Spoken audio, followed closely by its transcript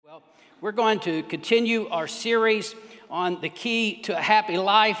We're going to continue our series on the key to a happy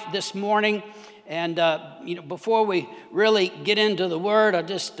life this morning. And, before we really get into the word,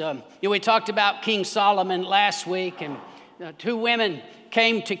 we talked about King Solomon last week, and two women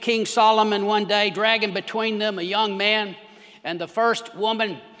came to King Solomon one day, dragging between them a young man. And the first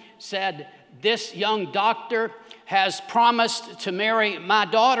woman said, "This young doctor has promised to marry my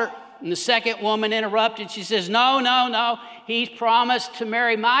daughter." And the second woman interrupted. She says, No. He's promised to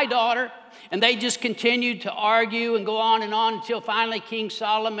marry my daughter. And they just continued to argue and go on until finally King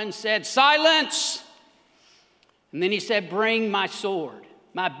Solomon said, "Silence!" And then he said, "Bring my sword,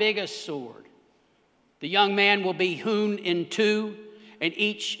 my biggest sword. The young man will be hewn in two, and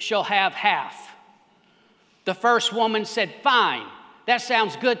each shall have half." The first woman said, "Fine, that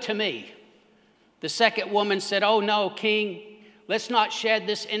sounds good to me." The second woman said, "Oh no, King, let's not shed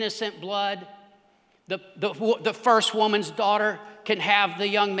this innocent blood. The first woman's daughter can have the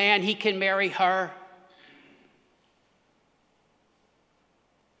young man. He can marry her."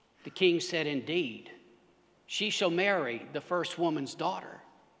 The king said, "Indeed, she shall marry the first woman's daughter."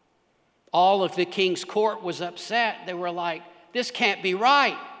 All of the king's court was upset. They were like, "This can't be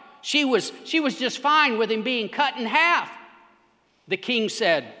right. She was just fine with him being cut in half." The king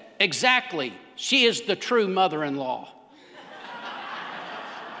said, "Exactly. She is the true mother-in-law."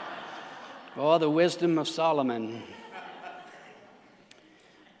 Oh, the wisdom of Solomon.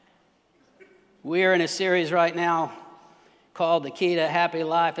 We're in a series right now called The Key to a Happy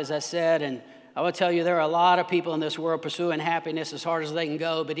Life, as I said, and I will tell you there are a lot of people in this world pursuing happiness as hard as they can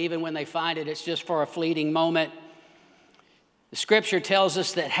go, but even when they find it, it's just for a fleeting moment. The scripture tells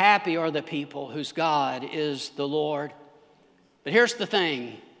us that happy are the people whose God is the Lord. But here's the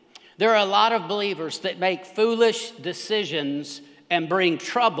thing. There are a lot of believers that make foolish decisions and bring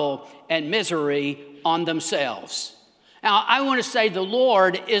trouble and misery on themselves. Now, I want to say the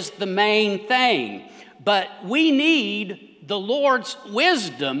Lord is the main thing, but we need the Lord's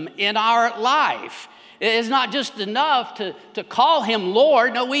wisdom in our life. It's not just enough to call him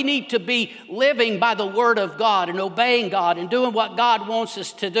Lord. No, we need to be living by the word of God and obeying God and doing what God wants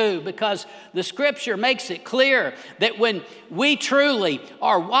us to do, because the scripture makes it clear that when we truly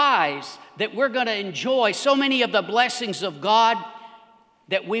are wise, that we're going to enjoy so many of the blessings of God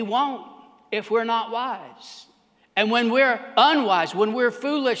that we won't if we're not wise. And when we're unwise, when we're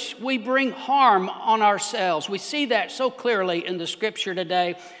foolish, we bring harm on ourselves. We see that so clearly in the scripture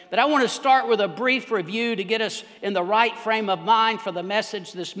today. But I want to start with a brief review to get us in the right frame of mind for the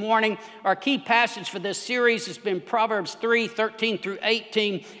message this morning. Our key passage for this series has been Proverbs 3:13 through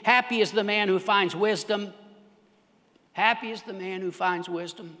 18. Happy is the man who finds wisdom. Happy is the man who finds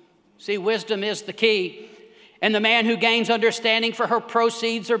wisdom. See, wisdom is the key. "And the man who gains understanding, for her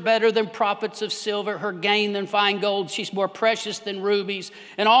proceeds are better than profits of silver, her gain than fine gold. She's more precious than rubies,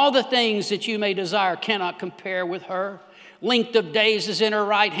 and all the things that you may desire cannot compare with her. Length of days is in her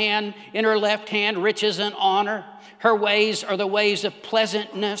right hand, in her left hand riches and honor. Her ways are the ways of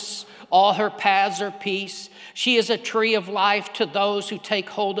pleasantness, all her paths are peace. She is a tree of life to those who take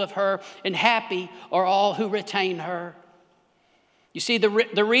hold of her, and happy are all who retain her." You see,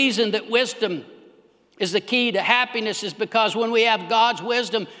 the reason that wisdom is the key to happiness is because when we have God's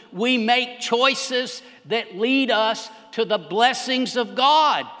wisdom, we make choices that lead us to the blessings of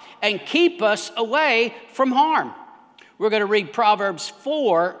God and keep us away from harm. We're going to read Proverbs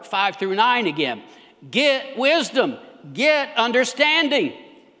 4:5 through 9 again. "Get wisdom, get understanding.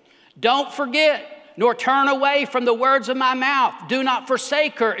 Don't forget, nor turn away from the words of my mouth. Do not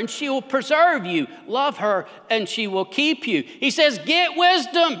forsake her, and she will preserve you. Love her, and she will keep you." He says, get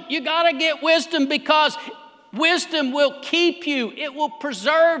wisdom. You got to get wisdom, because wisdom will keep you. It will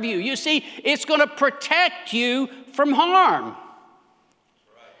preserve you. You see, it's going to protect you from harm.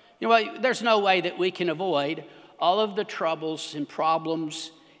 You know, there's no way that we can avoid all of the troubles and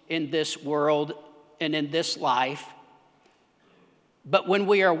problems in this world and in this life. But when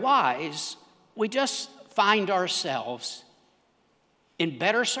we are wise, we just find ourselves in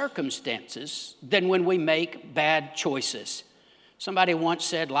better circumstances than when we make bad choices. Somebody once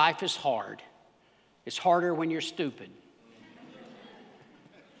said, life is hard. It's harder when you're stupid.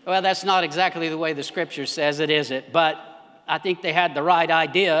 Well, that's not exactly the way the scripture says it, is it? But I think they had the right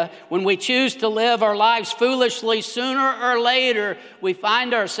idea. When we choose to live our lives foolishly, sooner or later, we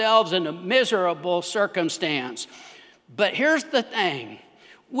find ourselves in a miserable circumstance. But here's the thing.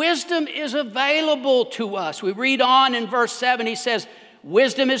 Wisdom is available to us. We read on in verse 7, he says,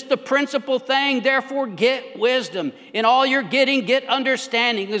 wisdom is the principal thing, therefore get wisdom. In all you're getting, get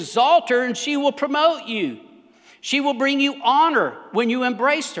understanding. Exalt her and she will promote you. She will bring you honor when you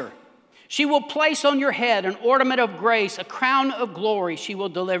embrace her. She will place on your head an ornament of grace, a crown of glory she will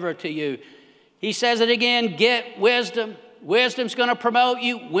deliver to you. He says it again, get wisdom. Wisdom's going to promote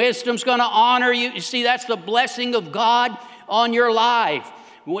you. Wisdom's going to honor you. You see, that's the blessing of God on your life.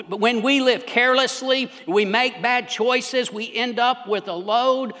 But when we live carelessly, we make bad choices, we end up with a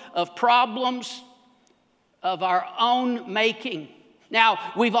load of problems of our own making.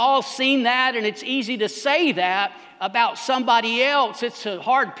 Now, we've all seen that, and it's easy to say that about somebody else. It's a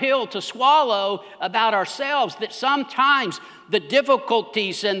hard pill to swallow about ourselves, that sometimes the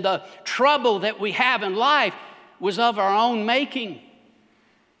difficulties and the trouble that we have in life was of our own making.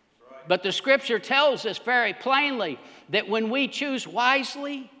 But the scripture tells us very plainly that when we choose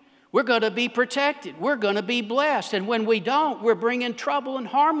wisely, we're going to be protected. We're going to be blessed. And when we don't, we're bringing trouble and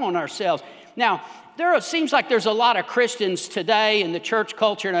harm on ourselves. Now, it seems like there's a lot of Christians today in the church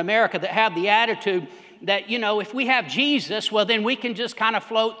culture in America that have the attitude that, if we have Jesus, well, then we can just kind of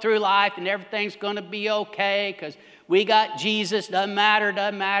float through life and everything's going to be okay because we got Jesus. Doesn't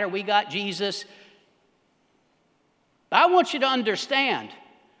matter. We got Jesus. I want you to understand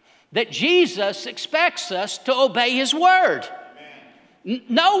that Jesus expects us to obey his word.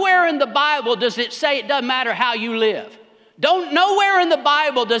 Nowhere in the Bible does it say it doesn't matter how you live. Nowhere in the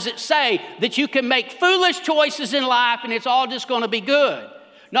Bible does it say that you can make foolish choices in life and it's all just going to be good.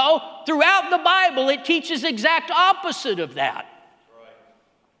 No, throughout the Bible it teaches exact opposite of that.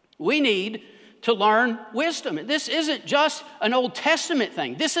 We need to learn wisdom. This isn't just an Old Testament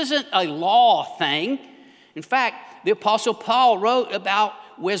thing. This isn't a law thing. In fact, the Apostle Paul wrote about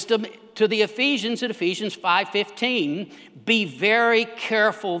wisdom to the Ephesians in Ephesians 5:15. Be very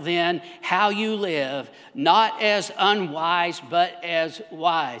careful then how you live, not as unwise, but as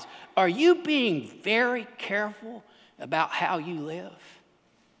wise. Are you being very careful about how you live?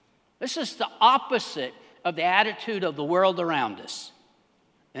 This is the opposite of the attitude of the world around us.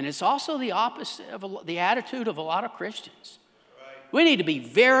 And it's also the opposite of the attitude of a lot of Christians. We need to be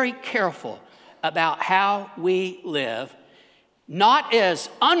very careful about how we live, not as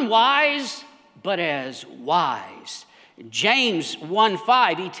unwise, but as wise. James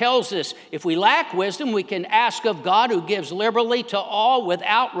 1:5, he tells us, if we lack wisdom, we can ask of God who gives liberally to all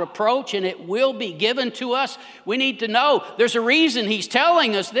without reproach, and it will be given to us. We need to know there's a reason he's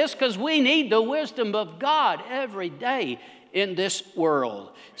telling us this, because we need the wisdom of God every day in this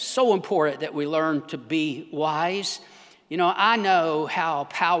world. So important that we learn to be wise. I know how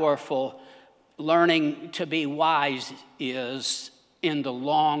powerful learning to be wise is in the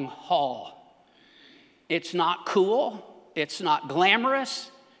long haul. It's not cool. It's not glamorous.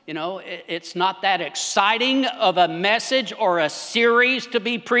 It's not that exciting of a message or a series to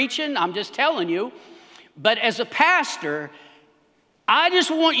be preaching. I'm just telling you. But as a pastor, I just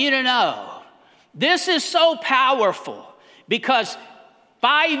want you to know this is so powerful, because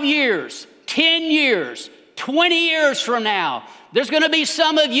 5 years, 10 years, 20 years from now, there's going to be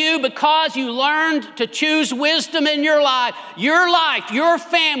some of you, because you learned to choose wisdom in your life, your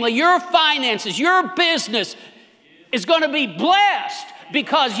family, your finances, your business is going to be blessed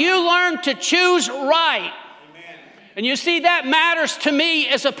because you learned to choose right. Amen. And you see, that matters to me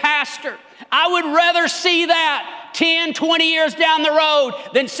as a pastor. I would rather see that 10, 20 years down the road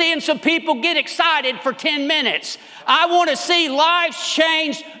than seeing some people get excited for 10 minutes. I want to see lives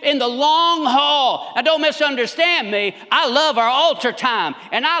changed in the long haul. Now, don't misunderstand me. I love our altar time,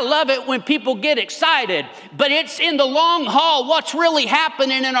 and I love it when people get excited. But it's in the long haul what's really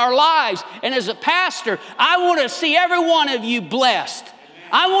happening in our lives. And as a pastor, I want to see every one of you blessed.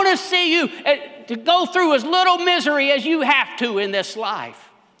 I want to see you to go through as little misery as you have to in this life.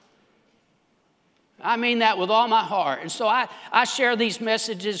 I mean that with all my heart. And so I share these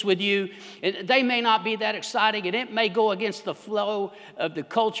messages with you. They may not be that exciting, and it may go against the flow of the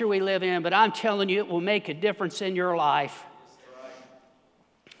culture we live in, but I'm telling you, it will make a difference in your life.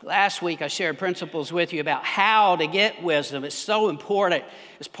 Last week, I shared principles with you about how to get wisdom. It's so important.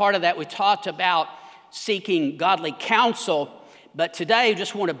 As part of that, we talked about seeking godly counsel. But today, I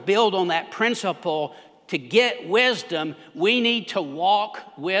just want to build on that principle. To get wisdom, we need to walk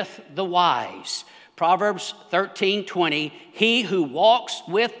with the wise. Proverbs 13:20, he who walks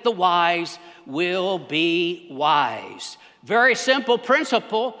with the wise will be wise. Very simple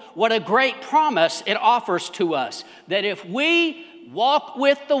principle. What a great promise it offers to us. That if we walk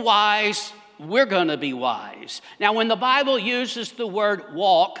with the wise, we're going to be wise. Now, when the Bible uses the word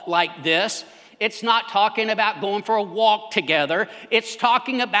walk like this, it's not talking about going for a walk together. It's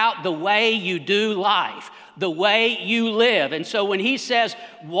talking about the way you do life. the way you live. And so when he says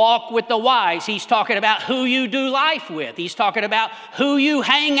walk with the wise, he's talking about who you do life with. He's talking about who you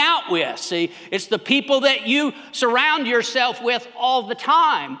hang out with. See, it's the people that you surround yourself with all the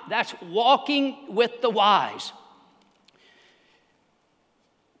time. That's walking with the wise.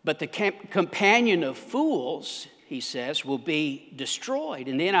 But the companion of fools, he says, will be destroyed.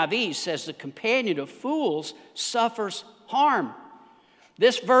 And the NIV says the companion of fools suffers harm.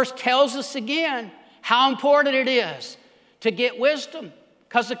 This verse tells us again how important it is to get wisdom,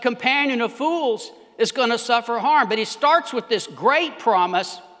 because the companion of fools is going to suffer harm. But he starts with this great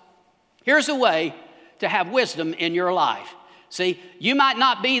promise. Here's a way to have wisdom in your life. See, you might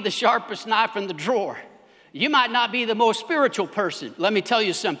not be the sharpest knife in the drawer. You might not be the most spiritual person. Let me tell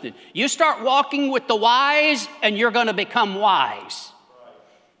you something. You start walking with the wise and you're going to become wise.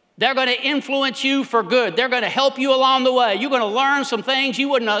 They're going to influence you for good. They're going to help you along the way. You're going to learn some things you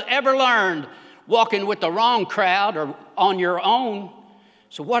wouldn't have ever learned walking with the wrong crowd or on your own.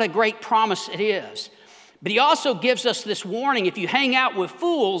 So what a great promise it is. But he also gives us this warning. If you hang out with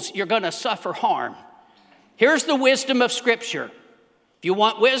fools, you're going to suffer harm. Here's the wisdom of Scripture. If you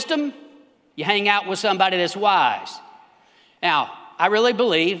want wisdom, you hang out with somebody that's wise. Now, I really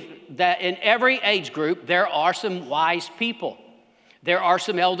believe that in every age group, there are some wise people. There are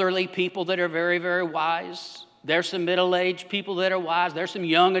some elderly people that are very, very wise. There's some middle-aged people that are wise. There's some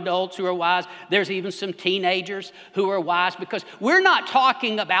young adults who are wise. There's even some teenagers who are wise, because we're not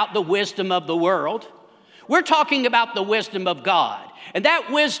talking about the wisdom of the world. We're talking about the wisdom of God. And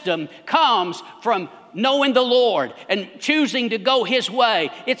that wisdom comes from knowing the Lord and choosing to go His way.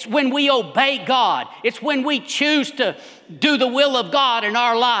 It's when we obey God. It's when we choose to do the will of God in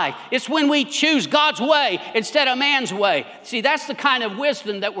our life. It's when we choose God's way instead of man's way. See, that's the kind of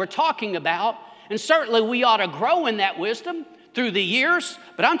wisdom that we're talking about. And certainly we ought to grow in that wisdom through the years.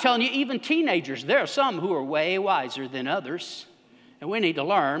 But I'm telling you, even teenagers, there are some who are way wiser than others. And we need to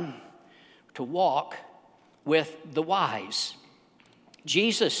learn to walk with the wise.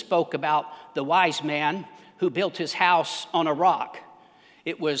 Jesus spoke about the wise man who built his house on a rock.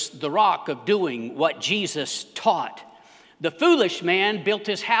 It was the rock of doing what Jesus taught. The foolish man built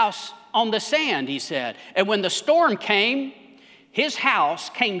his house on the sand, he said. And when the storm came, his house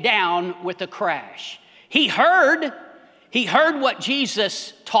came down with a crash. He heard what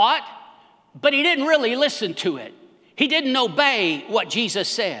Jesus taught, but he didn't really listen to it. He didn't obey what Jesus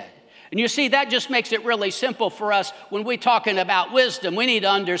said. And you see, that just makes it really simple for us when we're talking about wisdom. We need to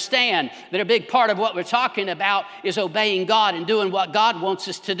understand that a big part of what we're talking about is obeying God and doing what God wants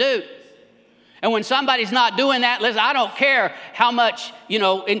us to do. And when somebody's not doing that, listen, I don't care how much,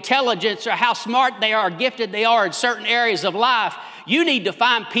 intelligence or how smart they are, gifted they are in certain areas of life. You need to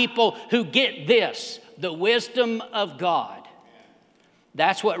find people who get this, the wisdom of God.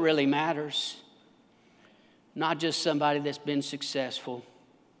 That's what really matters. Not just somebody that's been successful.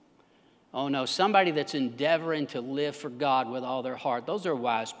 Oh no, somebody that's endeavoring to live for God with all their heart. Those are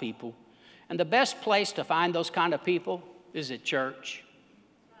wise people. And the best place to find those kind of people is at church.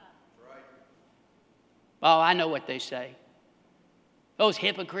 Oh, I know what they say. Those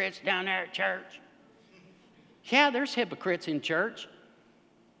hypocrites down there at church. Yeah, there's hypocrites in church.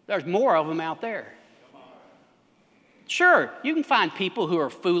 There's more of them out there. Sure, you can find people who are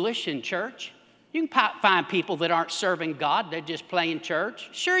foolish in church. You can find people that aren't serving God. They're just playing church.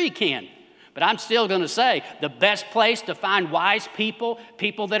 Sure you can. But I'm still going to say the best place to find wise people,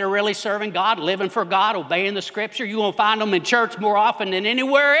 people that are really serving God, living for God, obeying the Scripture, you're going to find them in church more often than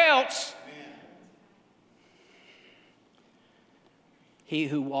anywhere else. Amen. He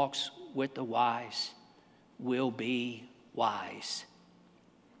who walks with the wise will be wise.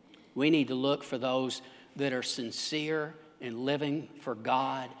 We need to look for those that are sincere in living for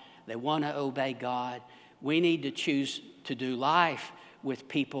God. They want to obey God. We need to choose to do life with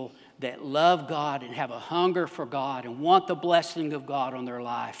people that love God and have a hunger for God and want the blessing of God on their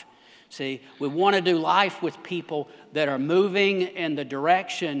life. See, we want to do life with people that are moving in the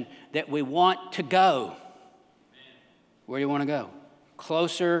direction that we want to go. Where do you want to go?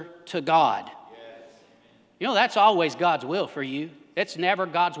 Closer to God. That's always God's will for you. It's never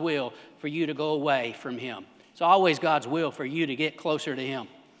God's will for you to go away from Him. It's always God's will for you to get closer to Him.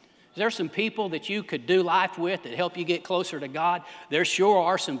 Is there some people that you could do life with that help you get closer to God? There sure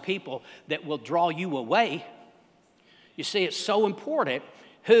are some people that will draw you away. You see, it's so important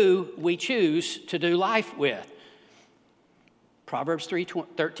who we choose to do life with. Proverbs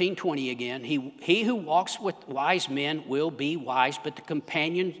 13:20 again. He who walks with wise men will be wise, but the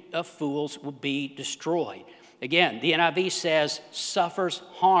companion of fools will be destroyed. Again, the NIV says suffers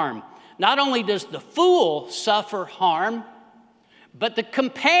harm. Not only does the fool suffer harm, but the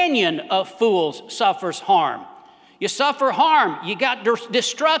companion of fools suffers harm. You suffer harm, you got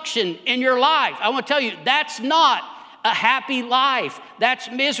destruction in your life. I want to tell you, that's not a happy life. That's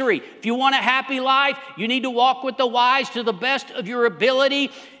misery. If you want a happy life, you need to walk with the wise to the best of your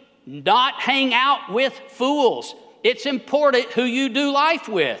ability, not hang out with fools. It's important who you do life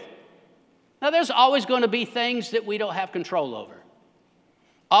with. Now, there's always going to be things that we don't have control over.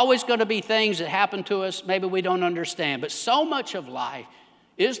 Always going to be things that happen to us maybe we don't understand. But so much of life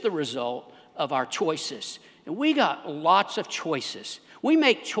is the result of our choices. And we got lots of choices. We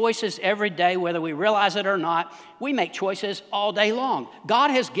make choices every day, whether we realize it or not. We make choices all day long.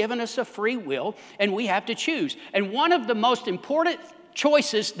 God has given us a free will, and we have to choose. And one of the most important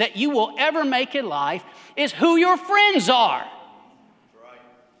choices that you will ever make in life is who your friends are.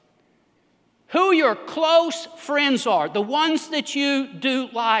 Who your close friends are, the ones that you do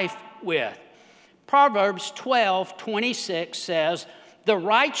life with. Proverbs 12:26 says, "The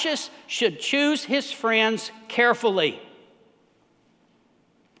righteous should choose his friends carefully."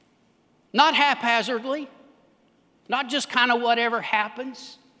 Not haphazardly, not just kind of whatever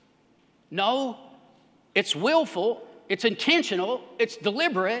happens. No, it's willful, it's intentional, it's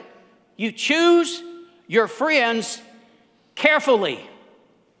deliberate. You choose your friends carefully.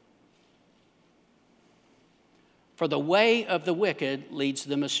 For the way of the wicked leads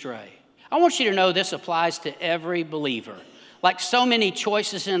them astray. I want you to know this applies to every believer. Like so many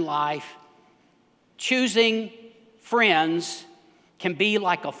choices in life, choosing friends can be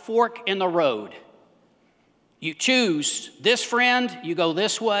like a fork in the road. You choose this friend, you go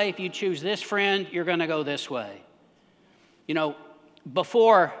this way. If you choose this friend, you're going to go this way. You know,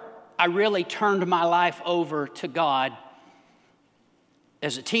 before I really turned my life over to God,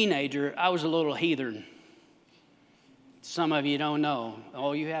 as a teenager, I was a little heathen. Some of you don't know.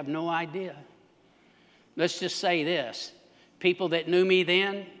 Oh, you have no idea. Let's just say this. People that knew me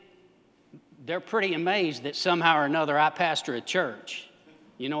then, they're pretty amazed that somehow or another I pastor a church.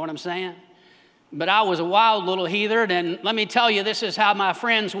 You know what I'm saying? But I was a wild little heathen, and let me tell you, this is how my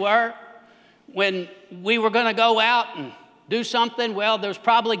friends were. When we were going to go out and do something, well, there's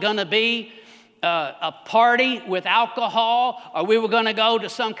probably going to be a party with alcohol, or we were going to go to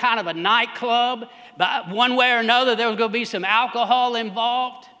some kind of a nightclub. But one way or another, there was going to be some alcohol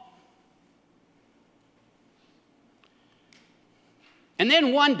involved. And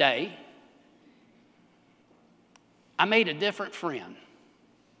then one day, I made a different friend.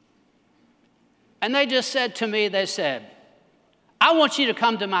 And they just said to me, they said, "I want you to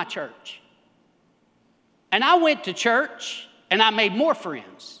come to my church." And I went to church, and I made more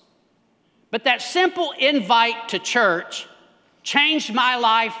friends. But that simple invite to church changed my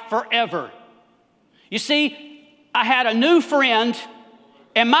life forever. You see, I had a new friend,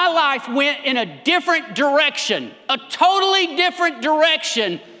 and my life went in a different direction, a totally different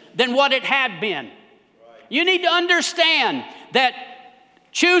direction than what it had been. You need to understand that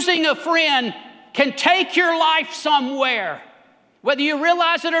choosing a friend can take your life somewhere, whether you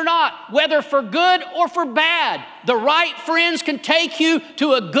realize it or not, whether for good or for bad. The right friends can take you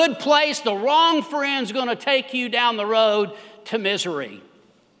to a good place. The wrong friends are going to take you down the road to misery.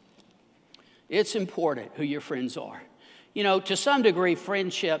 It's important who your friends are. You know, to some degree,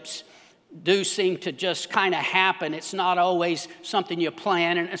 friendships do seem to just kind of happen. It's not always something you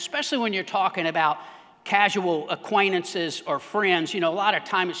plan, and especially when you're talking about casual acquaintances or friends, you know, a lot of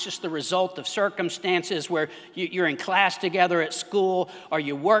time it's just the result of circumstances where you're in class together at school, or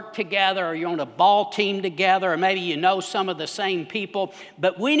you work together, or you're on a ball team together, or maybe you know some of the same people.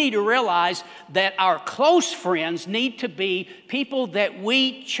 But we need to realize that our close friends need to be people that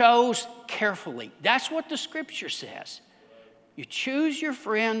we chose carefully. That's what the scripture says. You choose your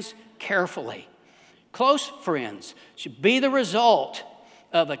friends carefully. Close friends should be the result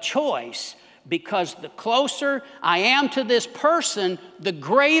of a choice, because the closer I am to this person, the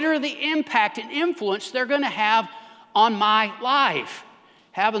greater the impact and influence they're going to have on my life.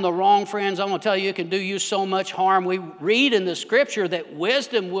 Having the wrong friends, I want to tell you, it can do you so much harm. We read in the scripture that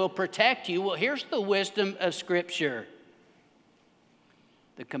wisdom will protect you. Well, here's the wisdom of scripture.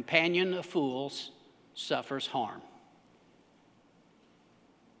 The companion of fools suffers harm.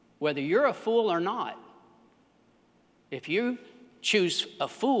 Whether you're a fool or not, if you choose a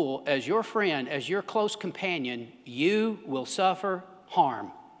fool as your friend, as your close companion, you will suffer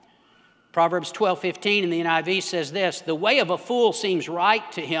harm. Proverbs 12:15 in the NIV says this: "The way of a fool seems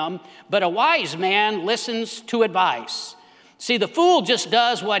right to him, but a wise man listens to advice." See, the fool just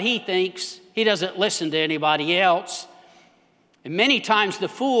does what he thinks. He doesn't listen to anybody else. And many times the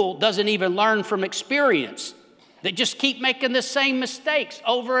fool doesn't even learn from experience. They just keep making the same mistakes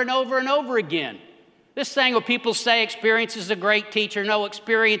over and over and over again. This thing where people say experience is a great teacher. No,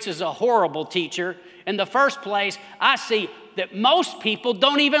 experience is a horrible teacher. In the first place, I see that most people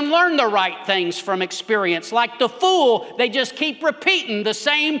don't even learn the right things from experience. Like the fool, they just keep repeating the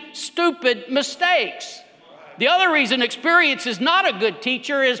same stupid mistakes. The other reason experience is not a good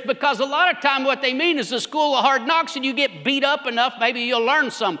teacher is because a lot of time what they mean is a school of hard knocks, and you get beat up enough, maybe you'll learn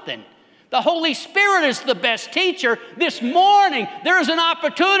something. The Holy Spirit is the best teacher. This morning, there is an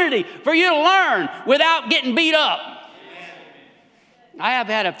opportunity for you to learn without getting beat up. I have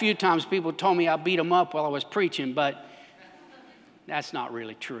had a few times people told me I beat them up while I was preaching, but that's not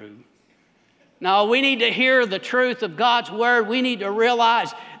really true. No, we need to hear the truth of God's word. We need to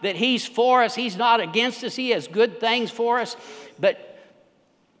realize that He's for us. He's not against us. He has good things for us. But,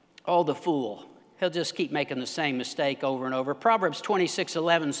 oh, the fool, he'll just keep making the same mistake over and over. Proverbs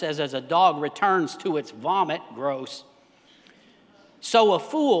 26:11 says, as a dog returns to its vomit, gross, so a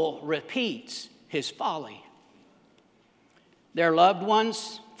fool repeats his folly. Their loved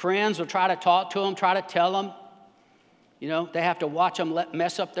ones, friends will try to talk to them, try to tell them. You know, they have to watch them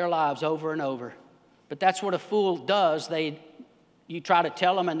mess up their lives over and over. But that's what a fool does. You try to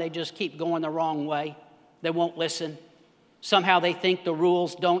tell them and they just keep going the wrong way. They won't listen. Somehow they think the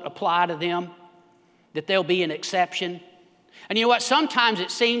rules don't apply to them, that they'll be an exception. And you know what? Sometimes it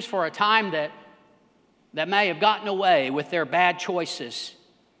seems for a time that may have gotten away with their bad choices.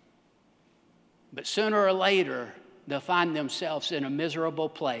 But sooner or later, they'll find themselves in a miserable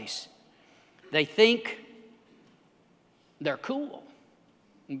place. They think they're cool,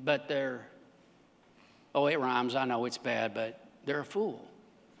 but it rhymes, I know it's bad, but they're a fool.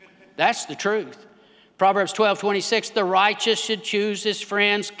 That's the truth. Proverbs 12:26, the righteous should choose his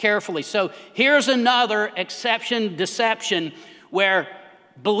friends carefully. So here's another deception, where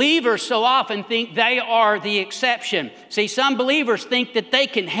believers so often think they are the exception. See, some believers think that they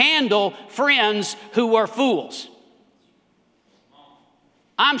can handle friends who are fools.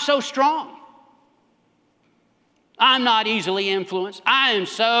 I'm so strong. I'm not easily influenced. I am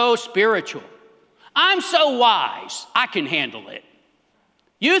so spiritual. I'm so wise. I can handle it.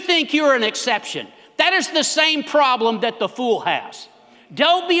 You think you're an exception. That is the same problem that the fool has.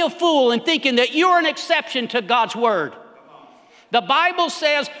 Don't be a fool in thinking that you're an exception to God's word. The Bible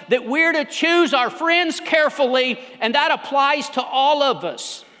says that we're to choose our friends carefully, and that applies to all of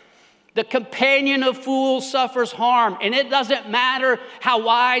us. The companion of fools suffers harm, and it doesn't matter how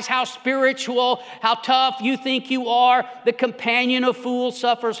wise, how spiritual, how tough you think you are. The companion of fools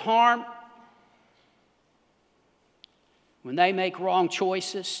suffers harm. When they make wrong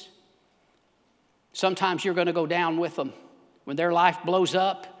choices, sometimes you're going to go down with them. When their life blows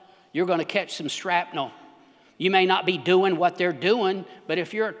up, you're going to catch some shrapnel. You may not be doing what they're doing, but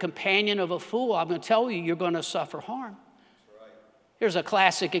if you're a companion of a fool, I'm going to tell you, you're going to suffer harm. Here's a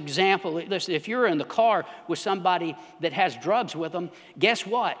classic example. Listen, if you're in the car with somebody that has drugs with them, guess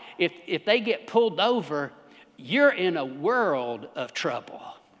what? If they get pulled over, you're in a world of trouble.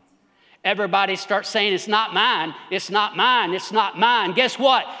 Everybody starts saying, it's not mine, it's not mine, it's not mine. Guess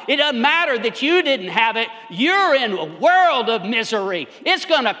what? It doesn't matter that you didn't have it. You're in a world of misery. It's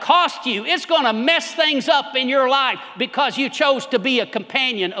going to cost you. It's going to mess things up in your life because you chose to be a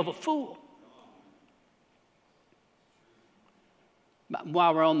companion of a fool.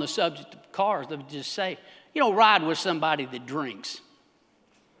 While we're on the subject of cars, let me just say, you don't ride with somebody that drinks.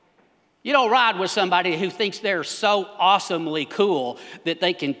 You don't ride with somebody who thinks they're so awesomely cool that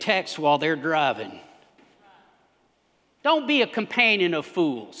they can text while they're driving. Don't be a companion of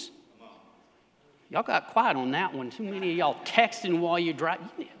fools. Y'all got quiet on that one. Too many of y'all texting while you drive.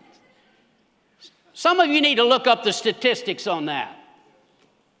 Some of you need to look up the statistics on that.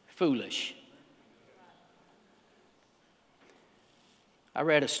 Foolish. I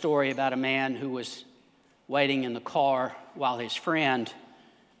read a story about a man who was waiting in the car while his friend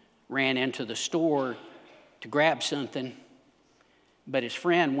ran into the store to grab something, but his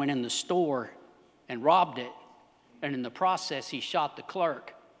friend went in the store and robbed it, and in the process, he shot the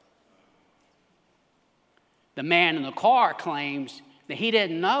clerk. The man in the car claims that he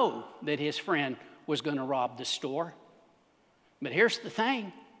didn't know that his friend was going to rob the store. But here's the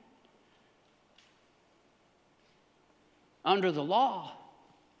thing. Under the law,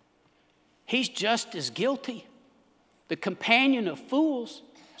 he's just as guilty. The companion of fools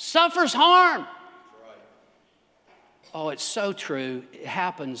suffers harm. Oh, it's so true. It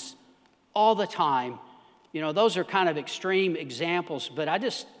happens all the time. You know, those are kind of extreme examples, but I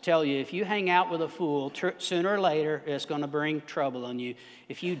just tell you, if you hang out with a fool, sooner or later, it's going to bring trouble on you.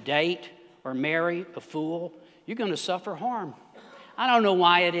 If you date or marry a fool, you're going to suffer harm. I don't know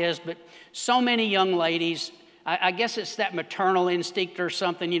why it is, but so many young ladies, I guess it's that maternal instinct or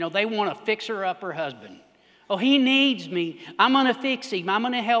something. You know, they want to fix her up her husband. Oh, he needs me. I'm going to fix him. I'm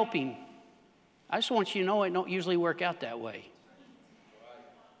going to help him. I just want you to know it don't usually work out that way.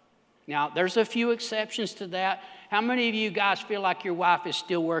 Now, there's a few exceptions to that. How many of you guys feel like your wife is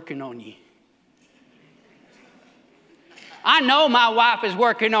still working on you? I know my wife is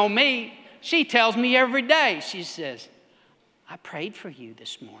working on me. She tells me every day. She says, I prayed for you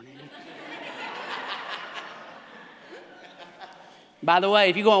this morning. By the way,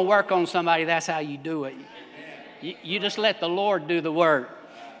 if you're going to work on somebody, that's how you do it. You just let the Lord do the work.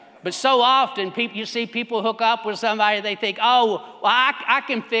 But so often, you see people hook up with somebody, they think, oh, well, I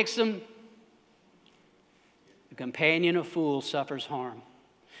can fix them. The companion of fools suffers harm.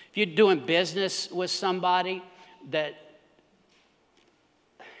 If you're doing business with somebody that,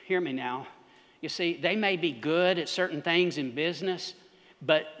 hear me now, you see, they may be good at certain things in business,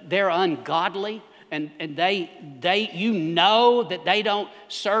 but they're ungodly. And you know that they don't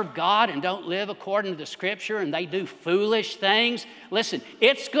serve God and don't live according to the Scripture, and they do foolish things. Listen,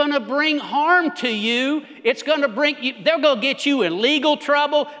 it's going to bring harm to you. It's going to they're going to get you in legal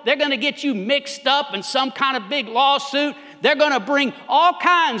trouble. They're going to get you mixed up in some kind of big lawsuit. They're going to bring all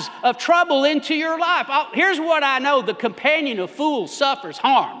kinds of trouble into your life. Here's what I know: the companion of fools suffers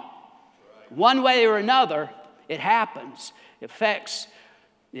harm. One way or another, it happens.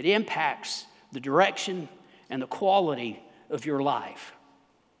 It impacts the direction and the quality of your life.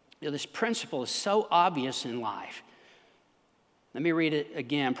 You know, this principle is so obvious in life. Let me read it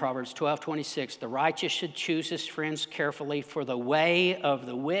again, Proverbs 12:26. The righteous should choose his friends carefully, for the way of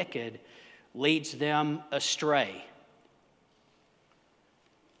the wicked leads them astray.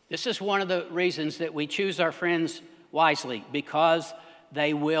 This is one of the reasons that we choose our friends wisely, because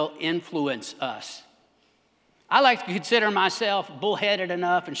they will influence us. I like to consider myself bullheaded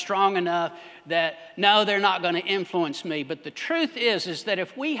enough and strong enough that, no, they're not going to influence me. But the truth is that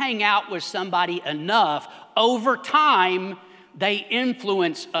if we hang out with somebody enough, over time, they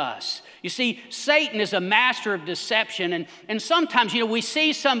influence us. You see, Satan is a master of deception. And sometimes, we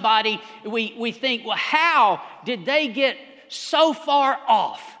see somebody, we think, well, how did they get so far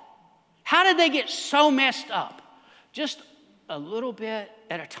off? How did they get so messed up? Just a little bit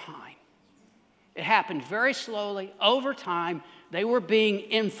at a time. It happened very slowly. Over time, they were being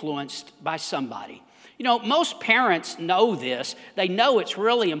influenced by somebody. Most parents know this. They know it's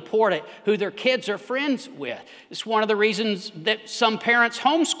really important who their kids are friends with. It's one of the reasons that some parents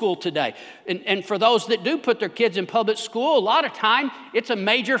homeschool today. And for those that do put their kids in public school, a lot of time, it's a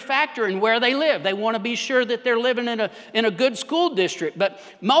major factor in where they live. They want to be sure that they're living in a good school district. But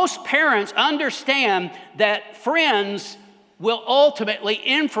most parents understand that friends will ultimately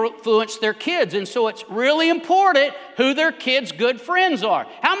influence their kids. And so it's really important who their kids' good friends are.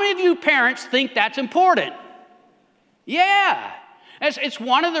 How many of you parents think that's important? Yeah. It's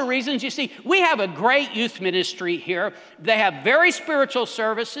one of the reasons, you see, we have a great youth ministry here. They have very spiritual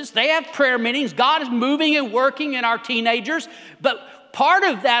services. They have prayer meetings. God is moving and working in our teenagers. But part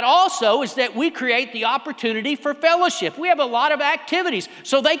of that also is that we create the opportunity for fellowship. We have a lot of activities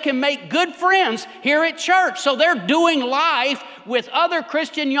so they can make good friends here at church. So they're doing life with other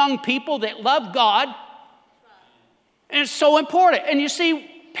Christian young people that love God. And it's so important. And you see,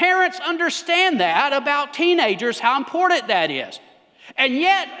 parents understand that about teenagers, how important that is. And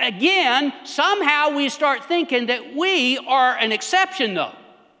yet, again, somehow we start thinking that we are an exception, though.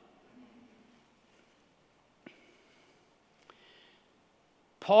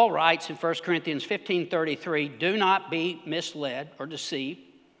 Paul writes in 1 Corinthians 15:33, do not be misled or deceived.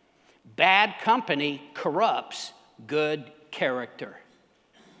 Bad company corrupts good character.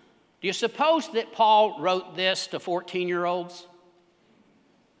 Do you suppose that Paul wrote this to 14-year-olds?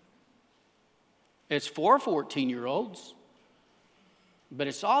 It's for 14-year-olds, but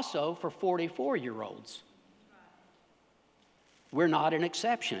it's also for 44-year-olds. We're not an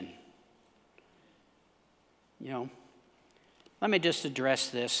exception. Let me just address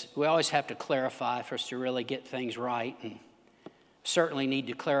this. We always have to clarify for us to really get things right, and certainly need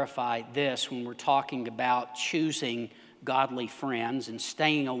to clarify this when we're talking about choosing godly friends and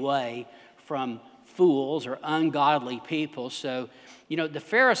staying away from fools or ungodly people. So, the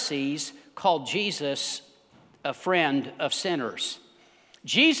Pharisees called Jesus a friend of sinners.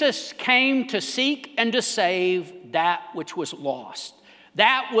 Jesus came to seek and to save that which was lost.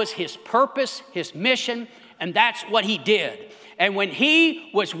 That was his purpose, his mission, and that's what he did. And when he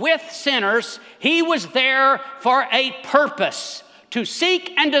was with sinners, he was there for a purpose, to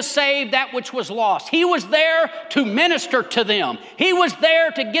seek and to save that which was lost. He was there to minister to them. He was there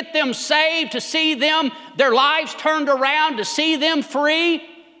to get them saved, to see them, their lives turned around, to see them free.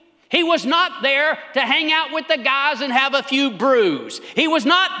 He was not there to hang out with the guys and have a few brews. He was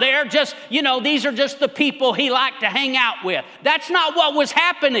not there just, these are just the people he liked to hang out with. That's not what was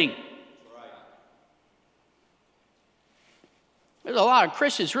happening. There's a lot of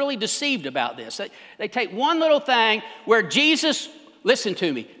Christians really deceived about this. They take one little thing where Jesus, listen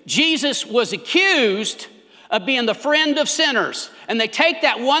to me, Jesus was accused of being the friend of sinners. And they take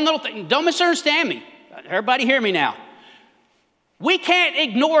that one little thing. Don't misunderstand me. Everybody hear me now. We can't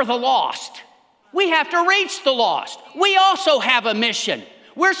ignore the lost. We have to reach the lost. We also have a mission.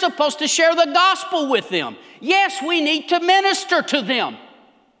 We're supposed to share the gospel with them. Yes, we need to minister to them.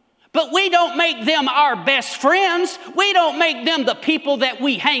 But we don't make them our best friends. We don't make them the people that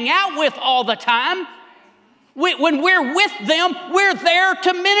we hang out with all the time. When we're with them, we're there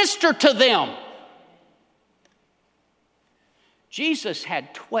to minister to them. Jesus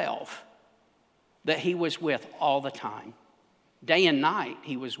had 12 that he was with all the time. Day and night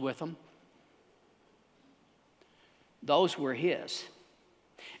he was with them. Those were his.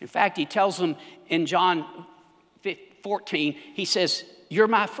 In fact, he tells them in John 14, he says, you're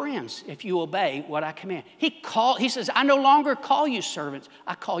my friends if you obey what I command. He says, I no longer call you servants,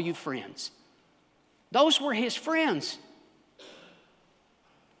 I call you friends. Those were his friends.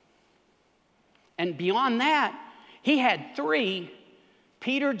 And beyond that, he had 3,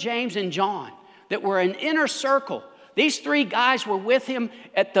 Peter, James, and John, that were an inner circle. These 3 guys were with him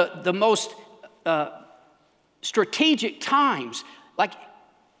at the most strategic times, like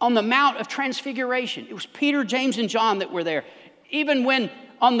on the Mount of Transfiguration. It was Peter, James, and John that were there. Even when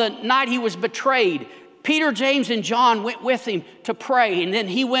on the night he was betrayed, Peter, James, and John went with him to pray, and then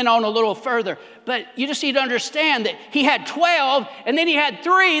he went on a little further. But you just need to understand that he had 12, and then he had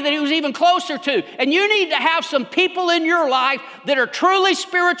 3 that he was even closer to. And you need to have some people in your life that are truly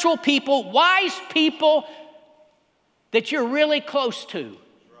spiritual people, wise people that you're really close to.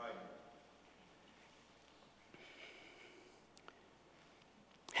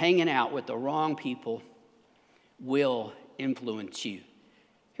 Hanging out with the wrong people will influence you.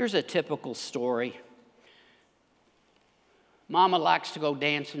 Here's a typical story. Mama likes to go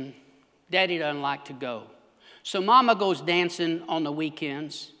dancing. Daddy doesn't like to go. So Mama goes dancing on the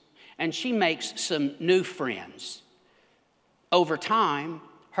weekends, and she makes some new friends. Over time,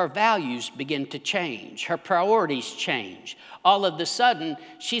 her values begin to change. Her priorities change. All of a sudden,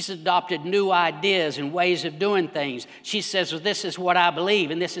 she's adopted new ideas and ways of doing things. She says, well, this is what I believe,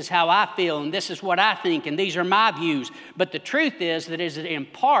 and this is how I feel, and this is what I think, and these are my views. But the truth is that it is in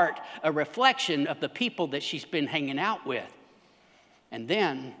part a reflection of the people that she's been hanging out with. And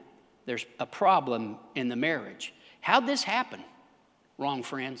then there's a problem in the marriage. How'd this happen? Wrong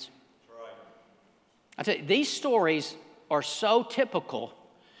friends. I tell you, these stories are so typical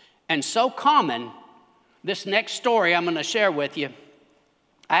and so common. This next story I'm going to share with you,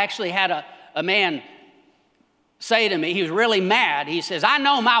 I actually had a man say to me, he was really mad. He says, I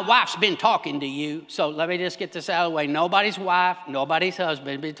know my wife's been talking to you. So let me just get this out of the way. Nobody's wife, nobody's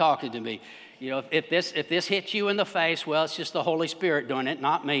husband been talking to me. If this hits you in the face, well, it's just the Holy Spirit doing it,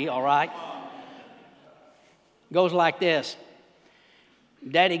 not me, all right? Goes like this.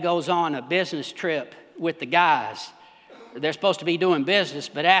 Daddy goes on a business trip with the guys. They're supposed to be doing business,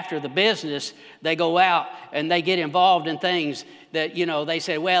 but after the business, they go out and they get involved in things that, they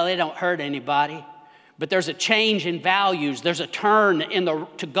say, well, it don't hurt anybody. But there's a change in values. There's a turn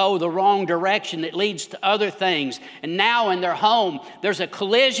to go the wrong direction that leads to other things. And now in their home, there's a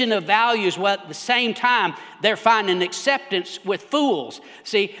collision of values. While at the same time, they're finding acceptance with fools.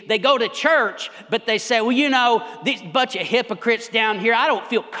 See, they go to church, but they say, well, these bunch of hypocrites down here, I don't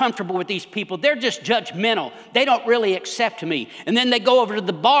feel comfortable with these people. They're just judgmental. They don't really accept me. And then they go over to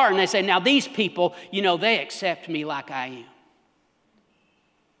the bar and they say, now these people, they accept me like I am.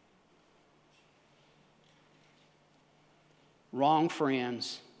 Wrong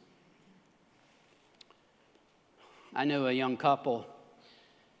friends. I knew a young couple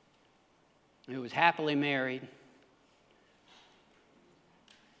who was happily married,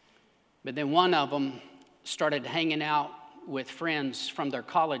 but then one of them started hanging out with friends from their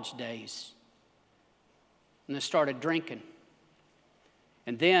college days, and they started drinking.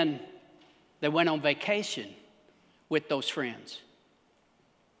 And then they went on vacation with those friends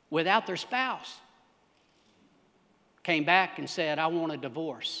without their spouse. Came back and said, I want a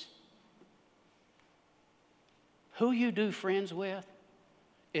divorce. Who you do friends with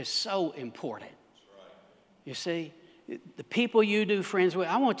is so important. You see, the people you do friends with,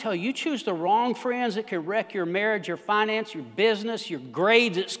 I want to tell you, you choose the wrong friends that can wreck your marriage, your finance, your business, your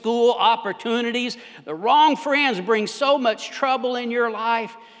grades at school, opportunities. The wrong friends bring so much trouble in your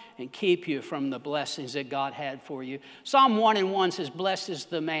life, and keep you from the blessings that God had for you. Psalm 1:1 says, "Blessed is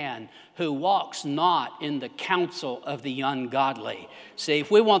the man who walks not in the counsel of the ungodly." See, if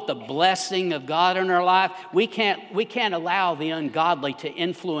we want the blessing of God in our life, we can't allow the ungodly to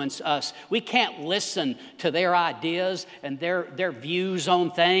influence us. We can't listen to their ideas and their views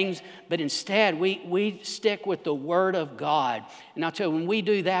on things, but instead we stick with the Word of God. And I'll tell you, when we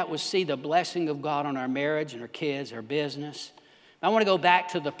do that, we'll see the blessing of God on our marriage and our kids, our business. I want to go back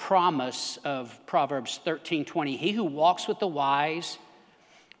to the promise of Proverbs 13:20. He who walks with the wise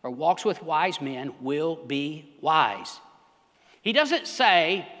or walks with wise men will be wise. He doesn't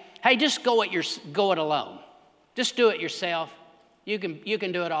say, hey, just go it alone. Just do it yourself. You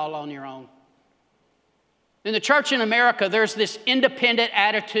can do it all on your own. In the church in America, there's this independent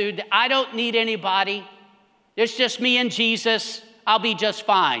attitude that I don't need anybody. It's just me and Jesus. I'll be just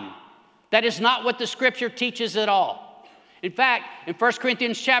fine. That is not what the Scripture teaches at all. In fact, in 1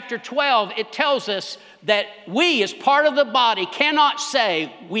 Corinthians chapter 12, it tells us that we, as part of the body, cannot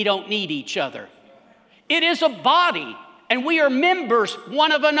say we don't need each other. It is a body, and we are members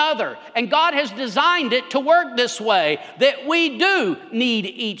one of another. And God has designed it to work this way, that we do need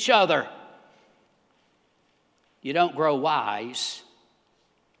each other. You don't grow wise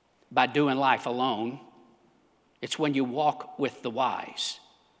by doing life alone. It's when you walk with the wise.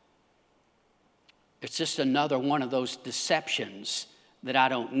 It's just another one of those deceptions that I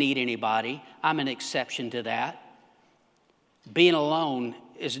don't need anybody. I'm an exception to that. Being alone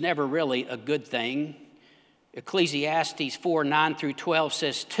is never really a good thing. Ecclesiastes 4:9-12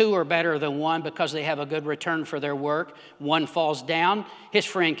 says, 2 are better than one because they have a good return for their work. One falls down, his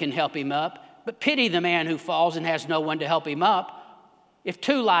friend can help him up. But pity the man who falls and has no one to help him up. If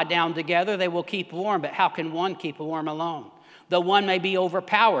 2 lie down together, they will keep warm. But how can one keep warm alone? Though one may be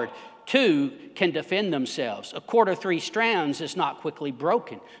overpowered, 2 can defend themselves. A cord of 3 strands is not quickly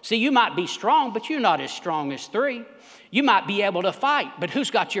broken. See, you might be strong, but you're not as strong as 3. You might be able to fight, but who's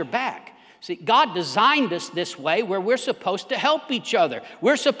got your back? See, God designed us this way where we're supposed to help each other.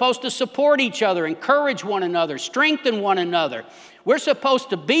 We're supposed to support each other, encourage one another, strengthen one another. We're supposed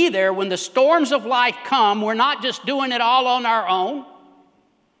to be there when the storms of life come. We're not just doing it all on our own,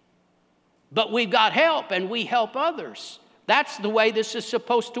 but we've got help and we help others. That's the way this is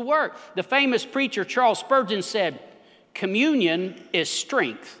supposed to work. The famous preacher Charles Spurgeon said, communion is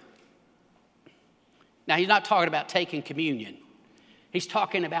strength. Now, he's not talking about taking communion. He's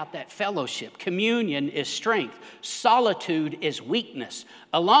talking about that fellowship. Communion is strength. Solitude is weakness.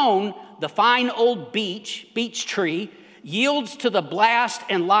 Alone, the fine old beech tree, yields to the blast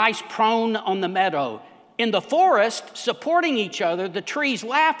and lies prone on the meadow. In the forest, supporting each other, the trees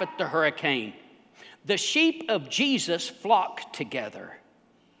laugh at the hurricane. The sheep of Jesus flock together.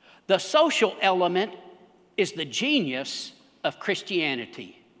 The social element is the genius of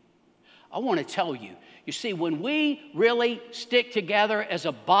Christianity. I want to tell you, you see, when we really stick together as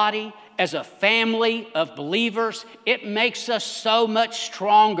a body, as a family of believers, it makes us so much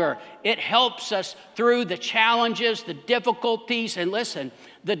stronger. It helps us through the challenges, the difficulties, and listen,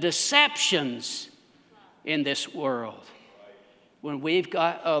 the deceptions in this world. When we've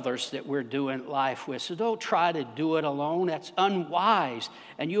got others that we're doing life with. So don't try to do it alone. That's unwise.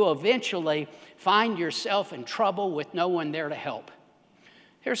 And you'll eventually find yourself in trouble with no one there to help.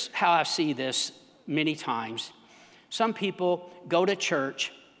 Here's how I see this many times. Some people go to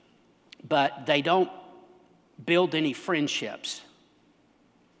church, but they don't build any friendships.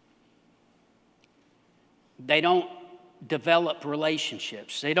 They don't develop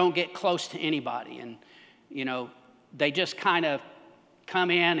relationships. They don't get close to anybody. And, they just kind of come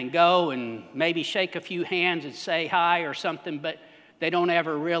in and go and maybe shake a few hands and say hi or something, but they don't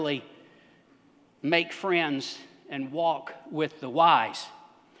ever really make friends and walk with the wise.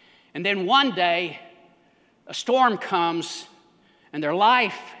 And then one day, a storm comes and their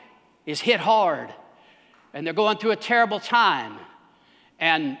life is hit hard and they're going through a terrible time.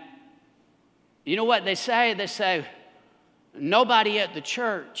 And you know what they say? They say, nobody at the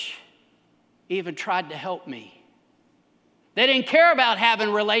church even tried to help me. They didn't care about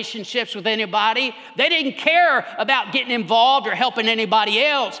having relationships with anybody. They didn't care about getting involved or helping anybody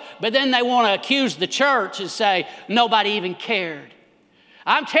else. But then they want to accuse the church and say, nobody even cared.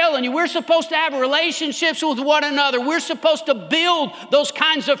 I'm telling you, we're supposed to have relationships with one another. We're supposed to build those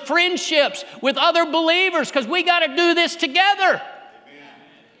kinds of friendships with other believers because we got to do this together. Amen.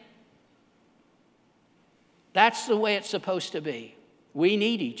 That's the way it's supposed to be. We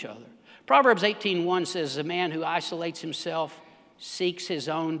need each other. Proverbs 18:1 says, "The man who isolates himself seeks his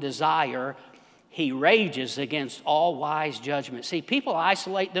own desire. He rages against all wise judgment." See, people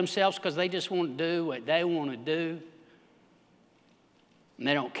isolate themselves because they just want to do what they want to do. and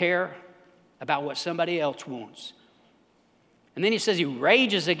they don't care about what somebody else wants. And then he says he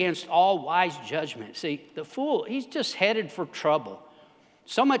rages against all wise judgment. See, the fool, he's just headed for trouble.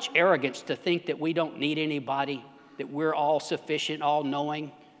 So much arrogance to think that we don't need anybody, that we're all sufficient, all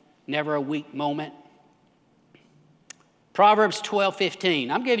knowing, never a weak moment. Proverbs 12:15.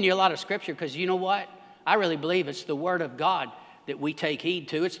 I'm giving you a lot of scripture because you know what? I really believe it's the word of God that we take heed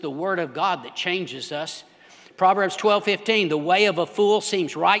to. It's the word of God that changes us. Proverbs 12:15. The way of a fool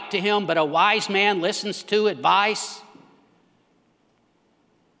seems right to him, but a wise man listens to advice.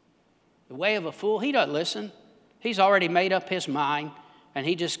 The way of a fool, he doesn't listen. He's already made up his mind, and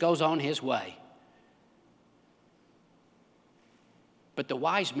he just goes on his way. But the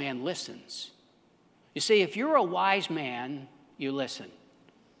wise man listens. You see, if you're a wise man, you listen.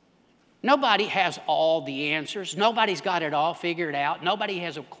 Nobody has all the answers. Nobody's got it all figured out. Nobody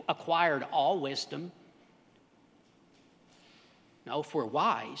has acquired all wisdom. No, if we're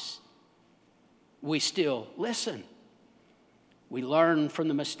wise, we still listen. We learn from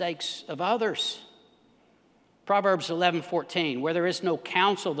the mistakes of others. Proverbs 11:14, where there is no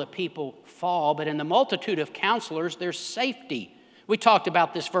counsel, the people fall, but in the multitude of counselors, there's safety. We talked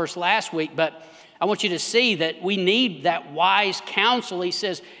about this verse last week, but I want you to see that we need that wise counsel. He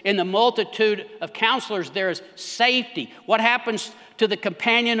says, in the multitude of counselors, there is safety. What happens to the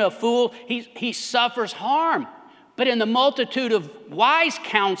companion of fool? He suffers harm. But in the multitude of wise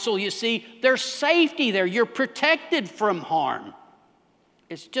counsel, you see, there's safety there. You're protected from harm.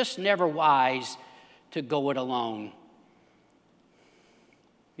 It's just never wise to go it alone.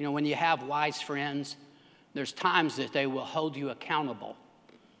 You know, when you have wise friends, there's times that they will hold you accountable.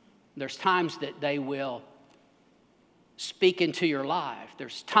 There's times that they will speak into your life.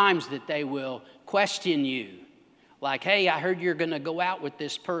 There's times that they will question you. Like, hey, I heard you're going to go out with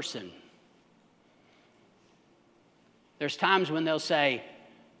this person. There's times when they'll say,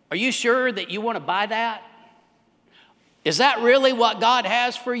 are you sure that you want to buy that? Is that really what God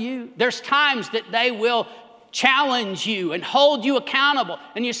has for you? There's times that they will challenge you and hold you accountable.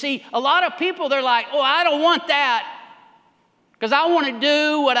 And you see, a lot of people, they're like, oh, I don't want that because I want to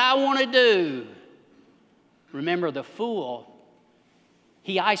do what I want to do. Remember, the fool,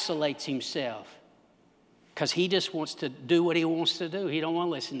 he isolates himself because he just wants to do what he wants to do. He don't want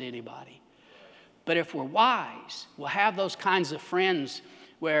to listen to anybody. But if we're wise, we'll have those kinds of friends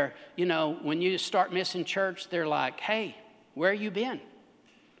where, you know, when you start missing church, they're like, hey, where you been?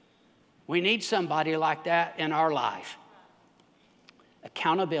 We need somebody like that in our life.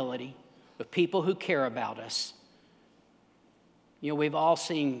 Accountability with people who care about us. You know, we've all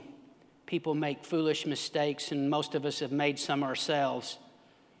seen people make foolish mistakes, and most of us have made some ourselves.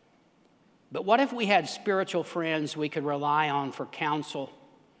 But what if we had spiritual friends we could rely on for counsel?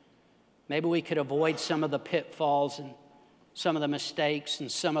 Maybe we could avoid some of the pitfalls and some of the mistakes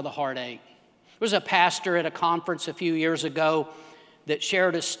and some of the heartache. There was a pastor at a conference a few years ago that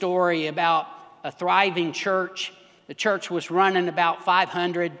shared a story about a thriving church. The church was running about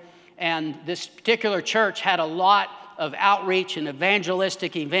 500, and this particular church had a lot of outreach and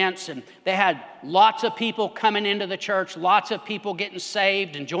evangelistic events, and they had lots of people coming into the church, lots of people getting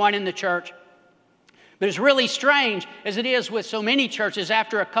saved and joining the church. But it's really strange, as it is with so many churches,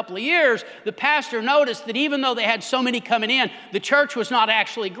 after a couple of years, the pastor noticed that even though they had so many coming in, the church was not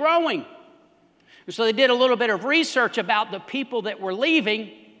actually growing. And so they did a little bit of research about the people that were leaving,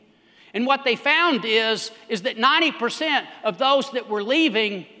 and what they found is that 90% of those that were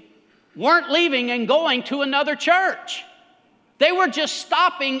leaving weren't leaving and going to another church. They were just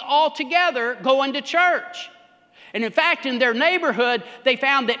stopping altogether going to church. And in fact, in their neighborhood, they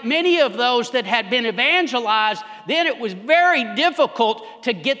found that many of those that had been evangelized, then it was very difficult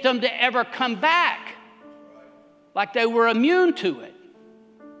to get them to ever come back. Like they were immune to it.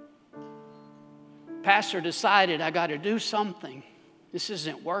 Pastor decided, I got to do something. This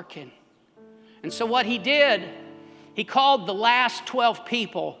isn't working. And so what he did, he called the last 12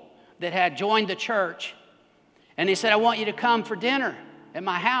 people that had joined the church. And he said, I want you to come for dinner at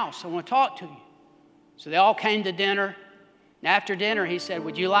my house. I want to talk to you. So they all came to dinner. And after dinner, he said,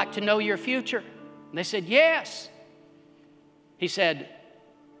 would you like to know your future? And they said, yes. He said,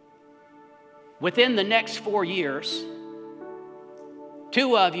 within the next 4 years,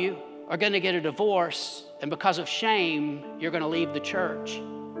 2 of you are going to get a divorce, and because of shame, you're going to leave the church.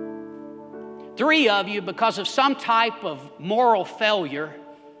 3 of you, because of some type of moral failure,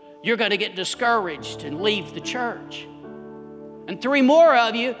 you're going to get discouraged and leave the church. And 3 more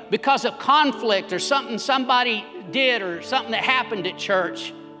of you, because of conflict or something somebody did or something that happened at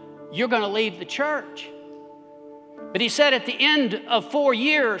church, you're going to leave the church. But he said at the end of 4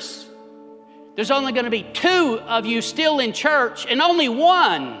 years, There's only going to be 2 of you still in church and only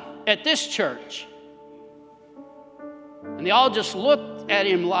 1 at this church. And they all just looked at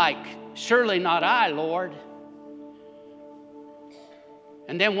him like, surely not I, Lord.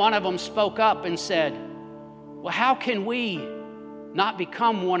 And then one of them spoke up and said, well, how can we not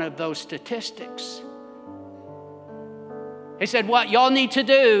become one of those statistics? He said, what y'all need to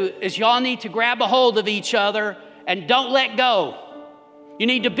do is y'all need to grab a hold of each other and don't let go. You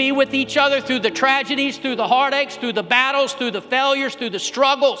need to be with each other through the tragedies, through the heartaches, through the battles, through the failures, through the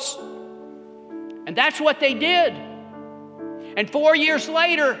struggles. And that's what they did. And 4 years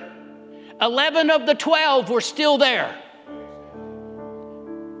later, 11 of the 12 were still there.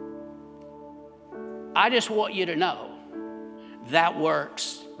 I just want you to know that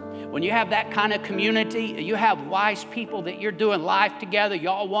works. When you have that kind of community, you have wise people that you're doing life together,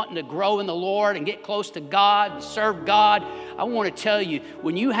 y'all wanting to grow in the Lord and get close to God and serve God. I want to tell you,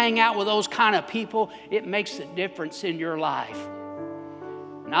 when you hang out with those kind of people, it makes a difference in your life.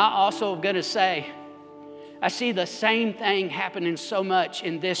 And I also am going to say, I see the same thing happening so much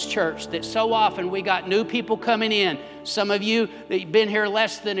in this church, that so often we got new people coming in. Some of you that have been here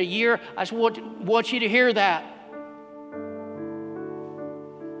less than a year, I just want you to hear that.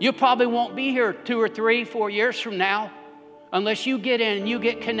 You probably won't be here 2 or 3, 4 years from now unless you get in and you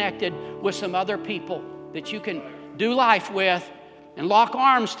get connected with some other people that you can do life with and lock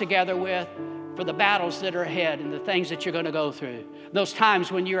arms together with for the battles that are ahead and the things that you're going to go through. Those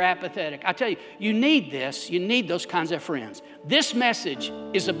times when you're apathetic. I tell you, you need this. You need those kinds of friends. This message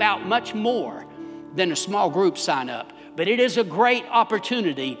is about much more than a small group sign up, but it is a great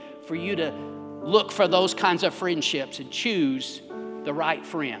opportunity for you to look for those kinds of friendships and choose the right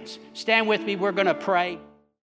friends. Stand with me. We're going to pray.